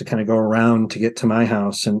circle. You have to kind of go around to get to my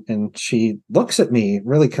house. And she looks at me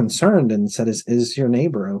really concerned and said, is your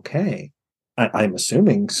neighbor okay? I'm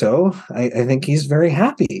assuming so. I think he's very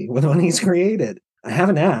happy with what he's created. I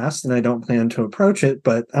haven't asked and I don't plan to approach it,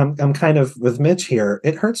 but I'm kind of with Mitch here.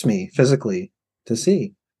 It hurts me physically to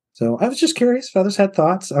see. So I was just curious if others had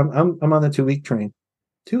thoughts. I'm on the 2-week train.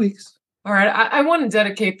 2 weeks. All right. I want to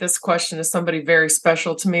dedicate this question to somebody very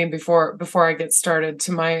special to me before I get started,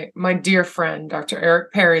 to my dear friend, Dr.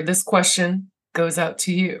 Eric Perry. This question goes out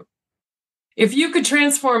to you. If you could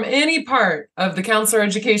transform any part of the counselor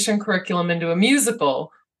education curriculum into a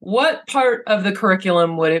musical, what part of the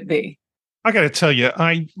curriculum would it be? I got to tell you,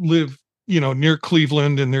 I live, near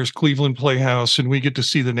Cleveland, and there's Cleveland Playhouse, and we get to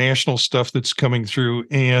see the national stuff that's coming through.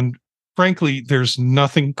 And frankly, there's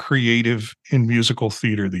nothing creative in musical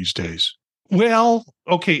theater these days. Well,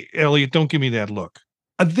 okay, Elliot, don't give me that look.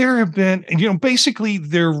 There have been, basically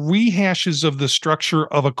they're rehashes of the structure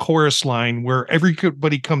of a chorus line where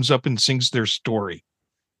everybody comes up and sings their story.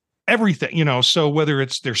 Everything, so whether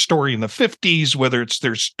it's their story in the 50s, whether it's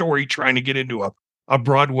their story trying to get into a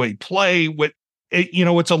Broadway play,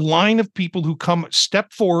 it's a line of people who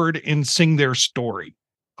step forward and sing their story.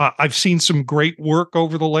 I've seen some great work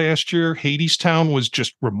over the last year. Hadestown was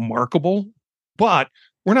just remarkable, but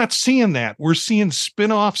we're not seeing that. We're seeing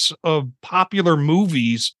spin-offs of popular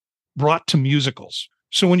movies brought to musicals.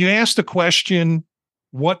 So when you ask the question,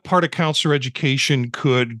 what part of counselor education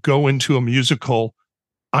could go into a musical,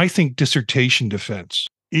 I think dissertation defense.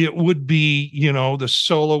 It would be, the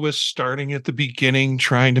soloist starting at the beginning,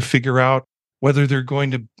 trying to figure out whether they're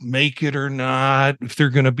going to make it or not, if they're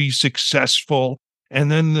going to be successful.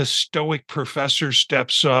 And then the stoic professor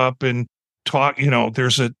steps up and talk,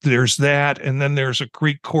 there's that. And then there's a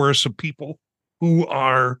Greek chorus of people who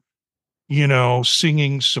are,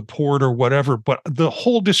 singing support or whatever. But the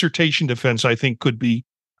whole dissertation defense, I think, could be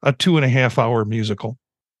a 2.5-hour musical.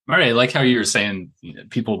 All right. I like how you were saying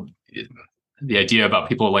people, the idea about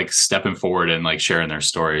people like stepping forward and like sharing their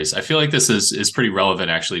stories. I feel like this is pretty relevant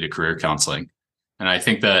actually to career counseling. And I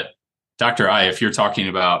think that Dr. I, if you're talking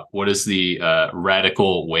about what is the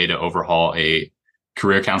radical way to overhaul a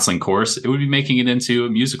career counseling course, it would be making it into a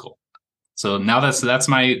musical. So now that's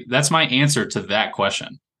my answer to that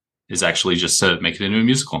question, is actually just to make it into a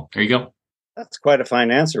musical. There you go. That's quite a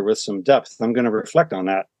fine answer with some depth. I'm going to reflect on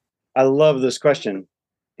that. I love this question.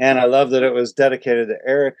 And I love that it was dedicated to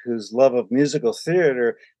Eric, whose love of musical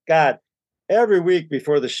theater. God, every week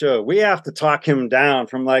before the show, we have to talk him down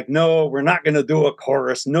from like, no, we're not going to do a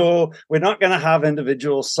chorus. No, we're not going to have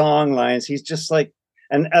individual song lines. He's just like,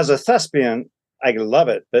 and as a thespian, I love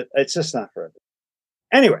it, but it's just not for everyone.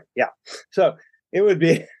 Anyway, yeah. So it would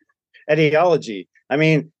be etiology. I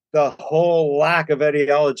mean, the whole lack of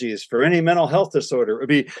etiologies for any mental health disorder would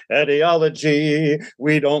be etiology.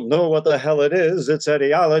 We don't know what the hell it is. It's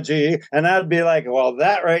etiology. And I'd be like, well,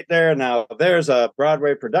 that right there. Now there's a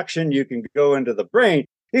Broadway production. You can go into the brain.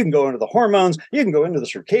 You can go into the hormones. You can go into the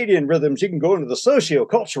circadian rhythms. You can go into the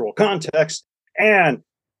socio-cultural context. And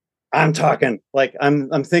I'm talking like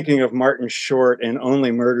I'm thinking of Martin Short in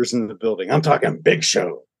Only Murders in the Building. I'm talking big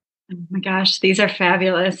show. Oh my gosh, these are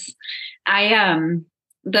fabulous.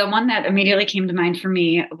 The one that immediately came to mind for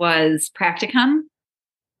me was practicum.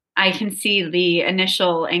 I can see the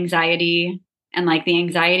initial anxiety, and like the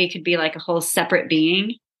anxiety could be like a whole separate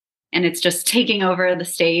being, and it's just taking over the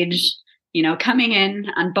stage, coming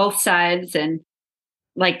in on both sides and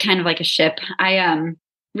like kind of like a ship.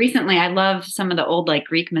 Recently I love some of the old like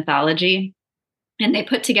Greek mythology, and they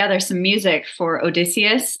put together some music for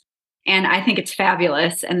Odysseus, and I think it's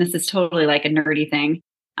fabulous. And this is totally like a nerdy thing.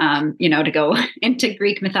 To go into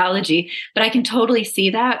Greek mythology, but I can totally see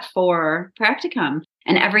that for practicum.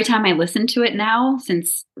 And every time I listen to it now,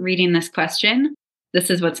 since reading this question, this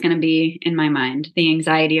is what's going to be in my mind, the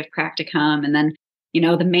anxiety of practicum. And then,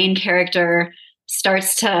 the main character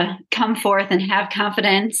starts to come forth and have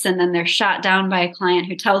confidence, and then they're shot down by a client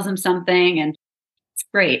who tells them something, and it's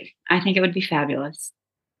great. I think it would be fabulous.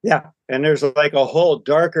 Yeah. And there's like a whole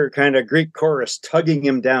darker kind of Greek chorus tugging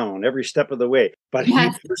him down every step of the way. But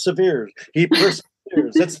Yes. he perseveres. He perseveres.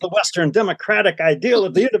 It's the Western democratic ideal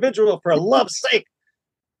of the individual, for love's sake.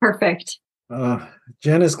 Perfect.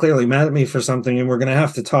 Jen is clearly mad at me for something, and we're going to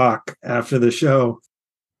have to talk after the show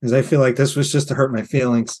because I feel like this was just to hurt my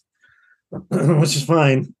feelings, which is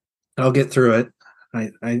fine. I'll get through it.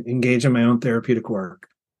 I engage in my own therapeutic work.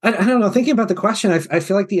 I don't know. Thinking about the question, I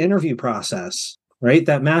feel like the interview process, right?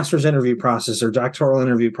 That master's interview process or doctoral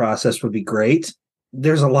interview process would be great.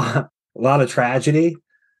 There's a lot of tragedy,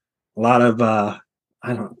 a lot of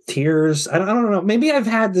tears. I don't know. Maybe I've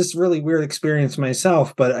had this really weird experience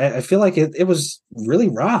myself, but I feel like it was really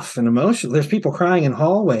rough and emotional. There's people crying in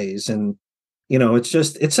hallways, and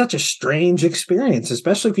it's such a strange experience,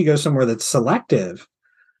 especially if you go somewhere that's selective.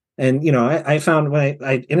 And I found when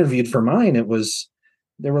I interviewed for mine,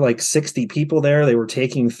 there were like 60 people there. They were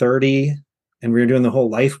taking 30, and we were doing the whole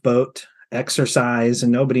lifeboat exercise,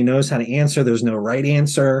 and nobody knows how to answer. There's no right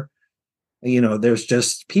answer. There's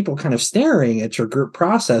just people kind of staring at your group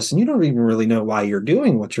process, and you don't even really know why you're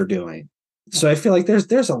doing what you're doing. So I feel like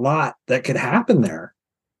there's a lot that could happen there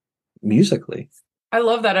musically. I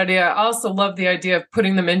love that idea. I also love the idea of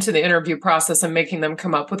putting them into the interview process and making them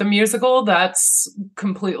come up with a musical. That's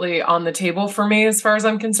completely on the table for me as far as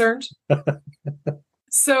I'm concerned.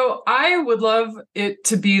 So I would love it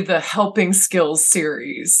to be the Helping Skills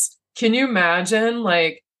series. Can you imagine,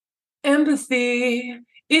 like, empathy?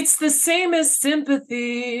 It's the same as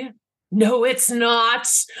sympathy. No, it's not.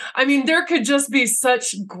 I mean, there could just be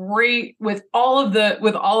such great with all of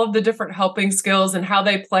the different helping skills and how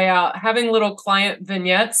they play out, having little client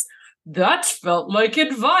vignettes. That felt like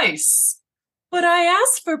advice. But I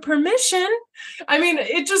asked for permission. I mean,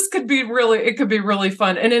 it could be really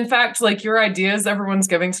fun. And in fact, like your ideas everyone's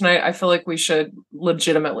giving tonight, I feel like we should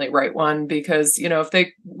legitimately write one because,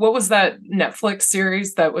 what was that Netflix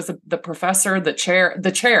series that was the professor, the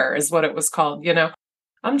chair is what it was called,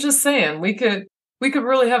 I'm just saying we could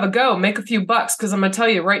really have a go, make a few bucks. Cause I'm going to tell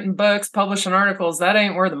you, writing books, publishing articles, that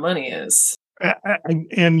ain't where the money is.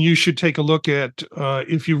 And you should take a look at,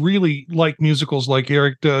 if you really like musicals like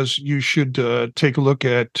Eric does, you should take a look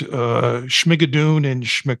at Schmigadoon and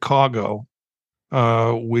Schmicago,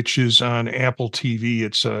 which is on Apple TV.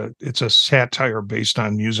 It's a satire based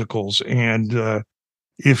on musicals. And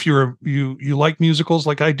if you like musicals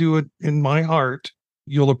like I do it in my heart,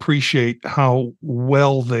 you'll appreciate how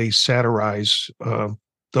well they satirize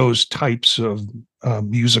those types of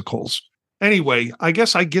musicals. Anyway, I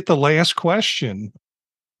guess I get the last question.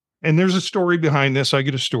 And there's a story behind this. I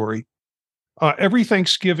get a story. Every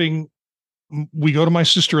Thanksgiving, we go to my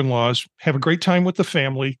sister-in-law's, have a great time with the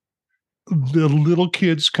family. The little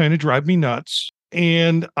kids kind of drive me nuts.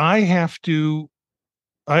 And I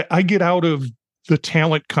get out of the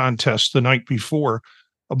talent contest the night before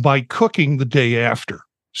by cooking the day after.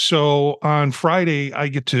 So on Friday, I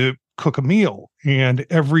get to cook a meal. And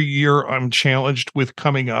every year I'm challenged with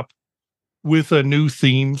coming up with a new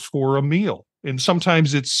theme for a meal. And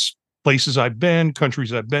sometimes it's places I've been,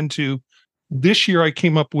 countries I've been to. This year I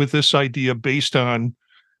came up with this idea based on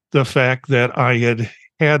the fact that I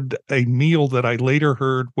had a meal that I later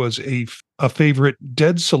heard was a favorite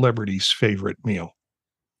dead celebrity's favorite meal.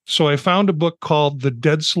 So I found a book called The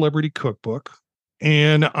Dead Celebrity Cookbook,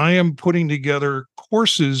 and I am putting together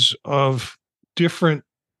courses of different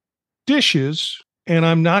dishes, and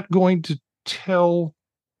I'm not going to tell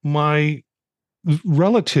my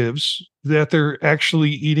relatives that they're actually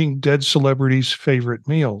eating dead celebrities' favorite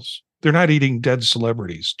meals. They're not eating dead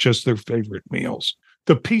celebrities, just their favorite meals.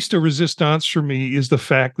 The piece de resistance for me is the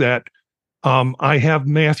fact that I have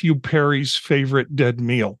Matthew Perry's favorite dead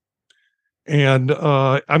meal. And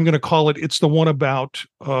I'm going to call it's the one about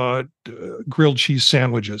grilled cheese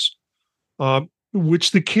sandwiches, which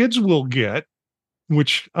the kids will get,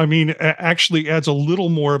 which, I mean, actually adds a little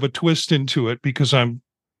more of a twist into it because I'm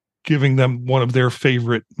giving them one of their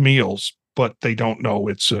favorite meals, but they don't know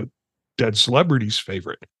it's a dead celebrity's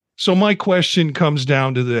favorite. So my question comes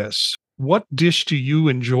down to this. What dish do you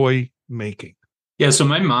enjoy making? Yeah, so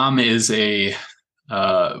my mom is a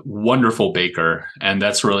wonderful baker, and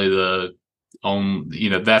that's really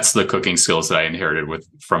that's the cooking skills that I inherited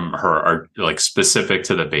from her are like specific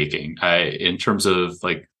to the baking. In terms of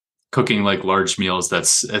like cooking like large meals,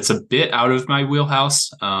 it's a bit out of my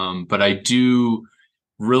wheelhouse, but I do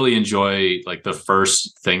really enjoy, like, the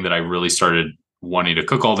first thing that I really started wanting to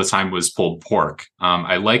cook all the time was pulled pork.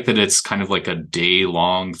 I like that it's kind of like a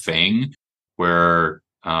day-long thing where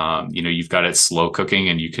you've got it slow cooking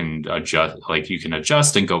and you can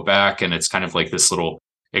adjust and go back, and it's kind of like this little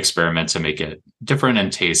experiment to make it different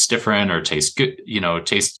and taste different or taste good,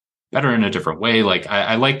 taste better in a different way. Like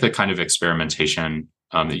I like the kind of experimentation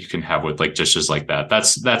that you can have with like dishes like that.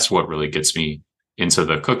 That's what really gets me into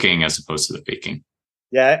the cooking as opposed to the baking.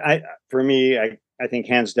 Yeah, for me, I think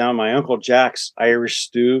hands down, my Uncle Jack's Irish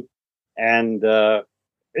stew, and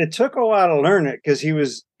it took a while to learn it because he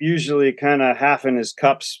was usually kind of half in his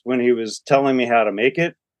cups when he was telling me how to make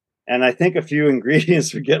it, and I think a few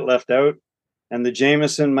ingredients would get left out, and the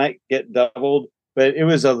Jameson might get doubled. But it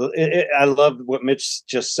was I loved what Mitch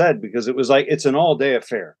just said because it was like it's an all day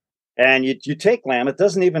affair, and you take lamb. It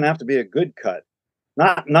doesn't even have to be a good cut.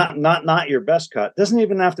 Not your best cut. Doesn't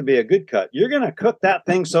even have to be a good cut. You're going to cook that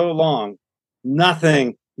thing so long,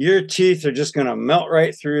 your teeth are just going to melt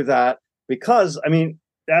right through that because, I mean,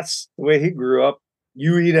 that's the way he grew up.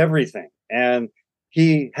 You eat everything. And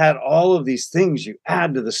he had all of these things you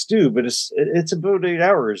add to the stew, but it's about 8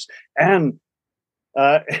 hours. And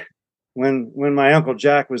when my Uncle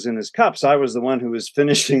Jack was in his cups, I was the one who was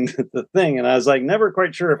finishing the thing. And I was like, never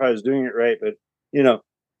quite sure if I was doing it right, but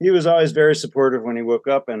he was always very supportive when he woke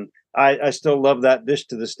up, and I still love that dish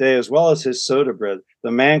to this day, as well as his soda bread. The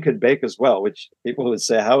man could bake as well, which people would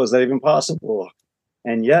say, how is that even possible?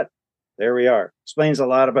 And yet, there we are. Explains a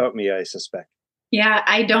lot about me, I suspect. Yeah,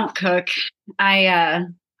 I don't cook. I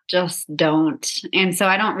just don't. And so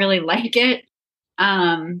I don't really like it.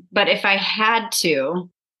 But if I had to,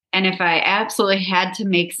 and if I absolutely had to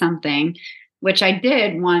make something, which I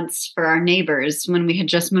did once for our neighbors when we had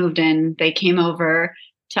just moved in, they came over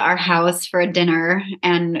to our house for a dinner.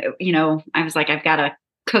 And, I was like, I've got to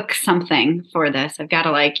cook something for this. I've got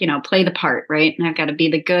to play the part, right? And I've got to be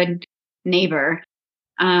the good neighbor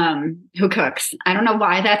who cooks. I don't know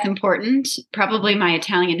why that's important. Probably my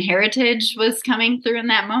Italian heritage was coming through in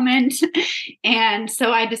that moment. And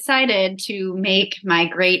so I decided to make my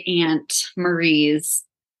great aunt Marie's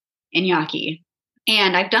gnocchi.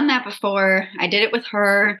 And I've done that before. I did it with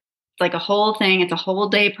her. Like a whole thing. It's a whole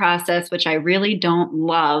day process, which I really don't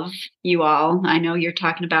love, you all. I know you're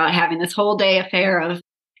talking about having this whole day affair of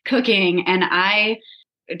cooking, and I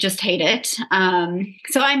just hate it.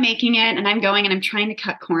 So I'm making it and I'm going and I'm trying to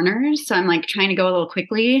cut corners. So I'm like trying to go a little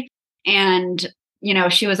quickly. And,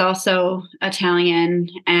 she was also Italian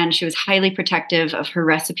and she was highly protective of her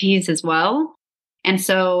recipes as well. And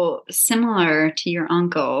so similar to your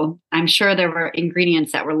uncle, I'm sure there were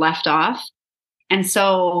ingredients that were left off. And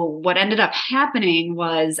so what ended up happening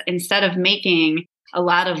was instead of making a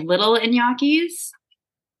lot of little gnocchis,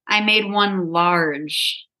 I made one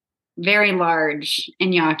large, very large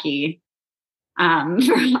gnocchi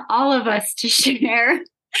for all of us to share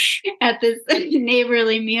at this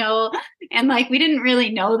neighborly meal. And we didn't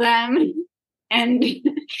really know them. And it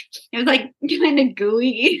was kind of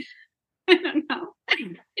gooey. I don't know.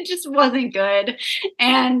 It just wasn't good.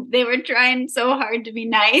 And they were trying so hard to be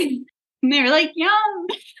nice. And they were like, yum,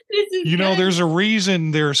 this is good. There's a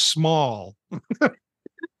reason they're small.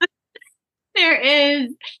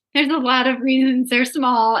 There's a lot of reasons they're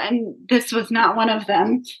small. And this was not one of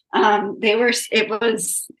them.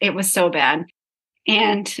 It was so bad.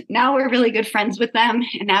 And now we're really good friends with them.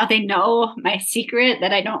 And now they know my secret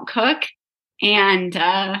that I don't cook. And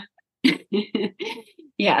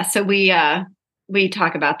yeah, so we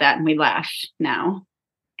talk about that and we laugh now.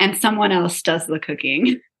 And someone else does the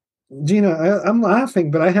cooking. Gina, I'm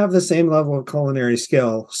laughing, but I have the same level of culinary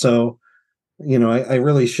skill. So, I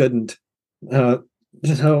really shouldn't. My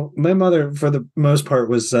mother, for the most part,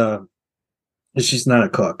 was she's not a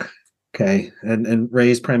cook. Okay. And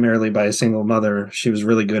raised primarily by a single mother. She was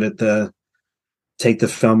really good at take the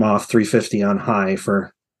film off 350 on high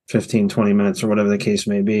for 15, 20 minutes or whatever the case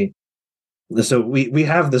may be. So we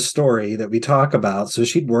have the story that we talk about. So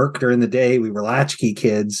she'd work during the day. We were latchkey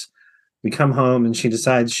kids. We come home and she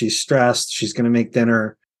decides she's stressed. She's going to make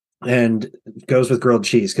dinner and goes with grilled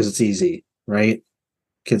cheese because it's easy, right?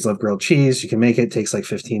 Kids love grilled cheese. You can make it. It takes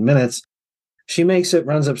 15 minutes. She makes it,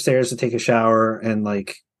 runs upstairs to take a shower and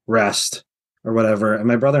rest or whatever. And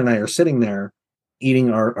my brother and I are sitting there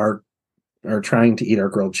eating our trying to eat our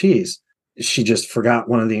grilled cheese. She just forgot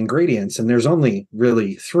one of the ingredients. And there's only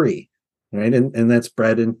really 3, right? And that's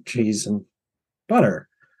bread and cheese and butter.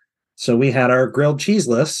 So we had our grilled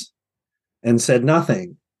cheeseless and said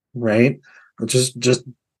nothing, right? Which is just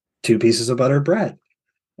 2 pieces of buttered bread.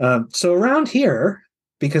 So around here,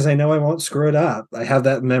 because I know I won't screw it up, I have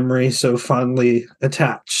that memory so fondly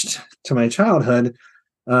attached to my childhood.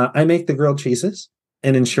 I make the grilled cheeses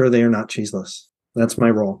and ensure they are not cheeseless. That's my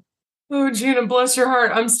role. Oh, Gina, bless your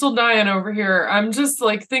heart. I'm still dying over here. I'm just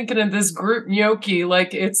thinking of this group gnocchi,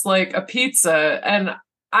 it's like a pizza. And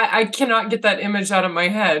I cannot get that image out of my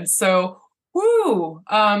head. So Woo!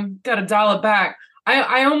 Got to dial it back.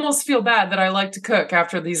 I almost feel bad that I like to cook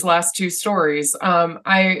after these last two stories.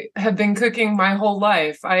 I have been cooking my whole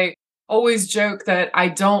life. I always joke that I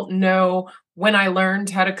don't know when I learned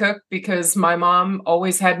how to cook because my mom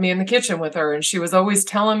always had me in the kitchen with her and she was always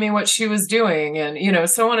telling me what she was doing and,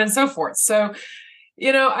 so on and so forth. So,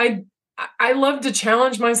 I love to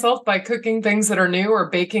challenge myself by cooking things that are new or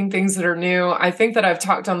baking things that are new. I think that I've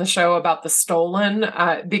talked on the show about the stollen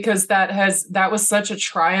because that was such a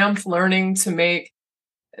triumph learning to make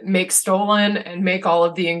stollen and make all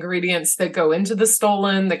of the ingredients that go into the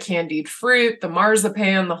stollen, the candied fruit, the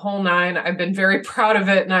marzipan, the whole nine. I've been very proud of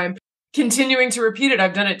it and I'm continuing to repeat it.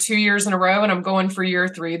 I've done it 2 years in a row and I'm going for year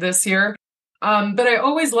 3 this year. But I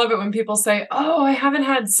always love it when people say, oh, I haven't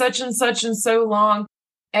had such and such in so long.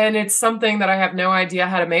 And it's something that I have no idea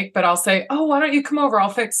how to make, but I'll say, oh, why don't you come over? I'll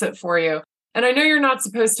fix it for you. And I know you're not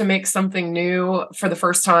supposed to make something new for the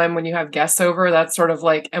first time when you have guests over. That's sort of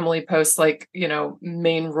like Emily Post's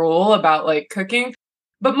main rule about like cooking.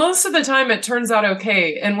 But most of the time it turns out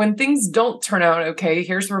okay. And when things don't turn out okay,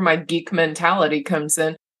 here's where my geek mentality comes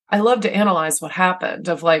in. I love to analyze what happened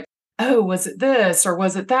of like, oh, was it this or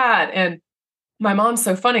was it that? And my mom's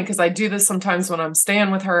so funny because I do this sometimes when I'm staying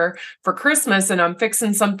with her for Christmas and I'm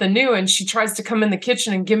fixing something new and she tries to come in the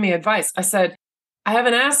kitchen and give me advice. I said, I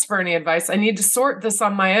haven't asked for any advice. I need to sort this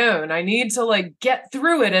on my own. I need to like get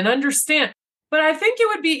through it and understand. But I think it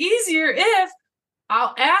would be easier if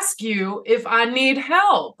I'll ask you if I need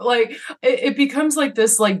help. Like it becomes like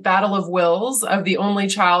this like battle of wills of the only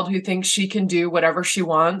child who thinks she can do whatever she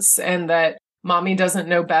wants and that mommy doesn't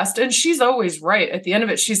know best. And she's always right. At the end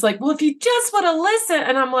of it, she's like, well, if you just would have listened.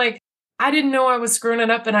 And I'm like, I didn't know I was screwing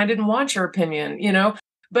it up and I didn't want your opinion,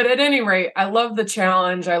 But at any rate, I love the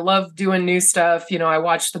challenge. I love doing new stuff. I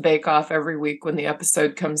watch the Bake Off every week when the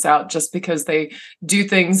episode comes out just because they do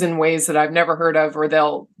things in ways that I've never heard of, or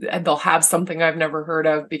they'll have something I've never heard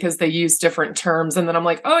of because they use different terms. And then I'm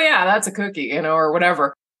like, oh yeah, that's a cookie, or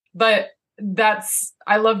whatever. But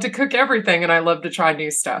I love to cook everything and I love to try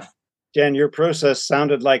new stuff. Jen, your process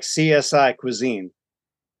sounded like CSI cuisine.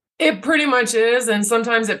 It pretty much is. And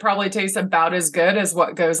sometimes it probably tastes about as good as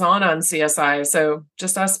what goes on CSI. So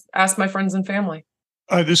just ask my friends and family.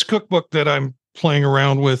 This cookbook that I'm playing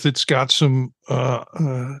around with, it's got some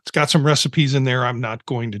recipes in there I'm not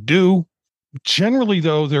going to do. Generally,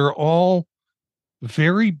 though, they're all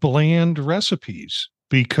very bland recipes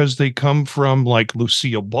because they come from like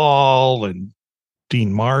Lucille Ball and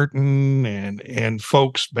Dean Martin and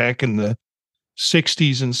folks back in the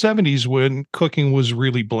 60s and 70s when cooking was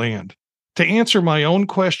really bland. To answer my own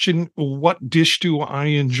question, what dish do I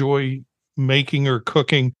enjoy making or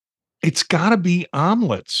cooking? It's got to be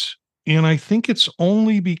omelets. And I think it's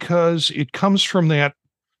only because it comes from that.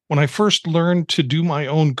 When I first learned to do my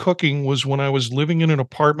own cooking was when I was living in an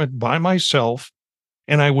apartment by myself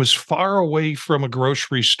and I was far away from a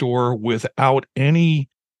grocery store without any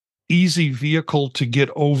easy vehicle to get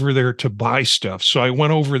over there to buy stuff. So I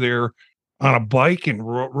went over there on a bike and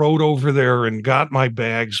rode over there and got my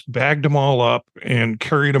bags, bagged them all up and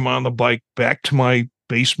carried them on the bike back to my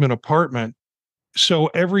basement apartment. So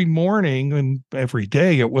every morning and every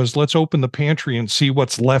day it was, let's open the pantry and see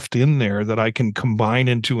what's left in there that I can combine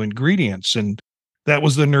into ingredients. And that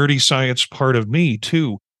was the nerdy science part of me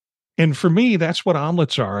too. And for me, that's what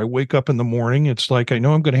omelets are. I wake up in the morning. It's like, I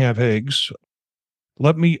know I'm going to have eggs.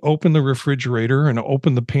 Let me open the refrigerator and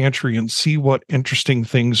open the pantry and see what interesting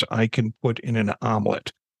things I can put in an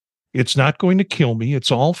omelet. It's not going to kill me. It's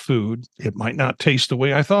all food. It might not taste the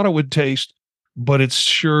way I thought it would taste, but it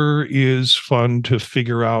sure is fun to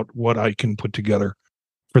figure out what I can put together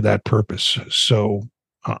for that purpose. So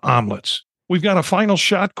omelets. We've got a final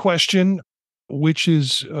shot question, which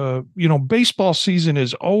is, baseball season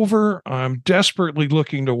is over. I'm desperately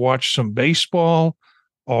looking to watch some baseball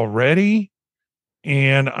already.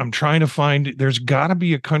 And I'm trying to find, there's got to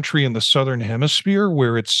be a country in the Southern Hemisphere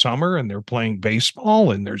where it's summer and they're playing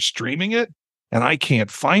baseball and they're streaming it, and I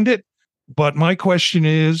can't find it. But my question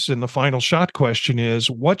is, and the final shot question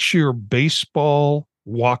is, what's your baseball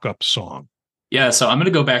walk-up song? Yeah, so I'm going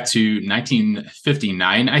to go back to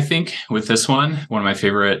 1959, I think, with this one of my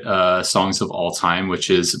favorite songs of all time,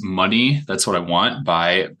 which is Money, That's What I Want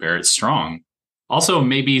by Barrett Strong. Also,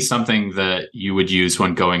 maybe something that you would use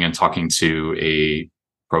when going and talking to a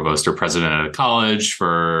provost or president at a college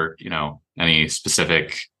for, any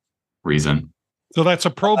specific reason. So that's a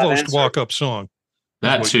provost walk-up song.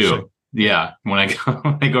 That too. Yeah. When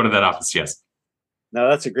I go to that office, yes. No,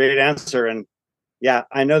 that's a great answer. And Yeah,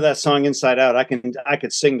 I know that song inside out. I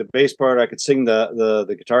could sing the bass part, I could sing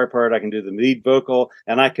the guitar part, I can do the lead vocal,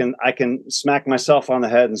 and I can smack myself on the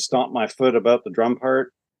head and stomp my foot about the drum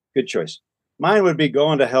part. Good choice. Mine would be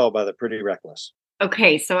Going to Hell by the Pretty Reckless.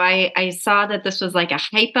 Okay, so I saw that this was like a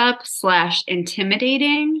hype up /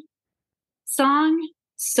 intimidating song.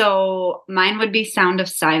 So mine would be Sound of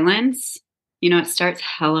Silence. It starts,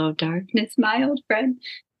 "Hello, darkness, my old friend."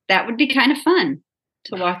 That would be kind of fun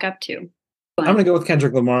to walk up to. I'm going to go with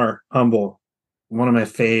Kendrick Lamar, Humble, one of my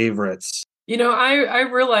favorites. I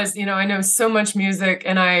realized, I know so much music,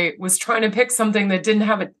 and I was trying to pick something that didn't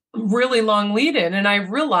have a really long lead in. And I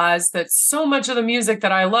realized that so much of the music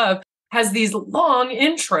that I love has these long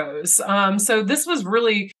intros. So this was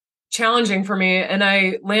really challenging for me. And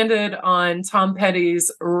I landed on Tom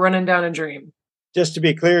Petty's Running Down a Dream. Just to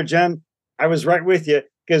be clear, Jen, I was right with you,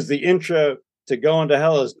 because the intro to Going to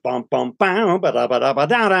Hell is bum bum bum ba da ba da ba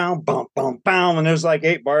da down bum bum bum, and there's like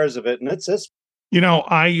 8 bars of it, and it's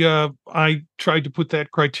I tried to put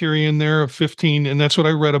that criterion there of 15, and that's what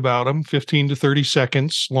I read about them, 15 to 30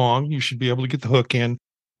 seconds long. You should be able to get the hook in.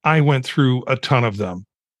 I went through a ton of them.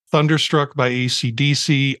 Thunderstruck by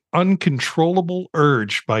AC/DC, Uncontrollable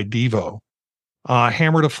Urge by Devo,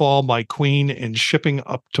 Hammer to Fall by Queen, and Shipping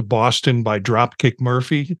Up to Boston by Dropkick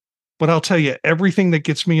Murphy. But I'll tell you, everything that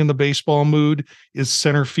gets me in the baseball mood is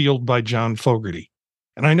Center Field by John Fogerty.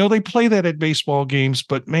 And I know they play that at baseball games,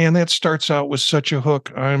 but man, that starts out with such a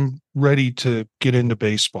hook. I'm ready to get into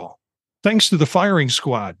baseball. Thanks to the firing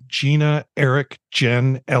squad, Gina, Eric,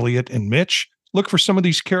 Jen, Elliot, and Mitch. Look for some of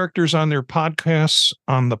these characters on their podcasts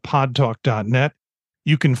on thepodtalk.net.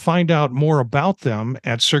 You can find out more about them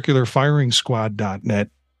at circularfiringsquad.net.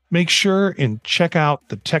 Make sure and check out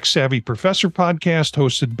the Tech Savvy Professor podcast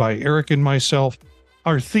hosted by Eric and myself.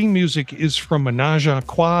 Our theme music is from Menage a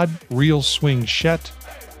Quad, Real Swing Shet.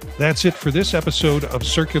 That's it for this episode of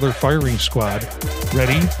Circular Firing Squad.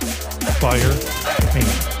 Ready, fire,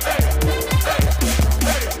 aim.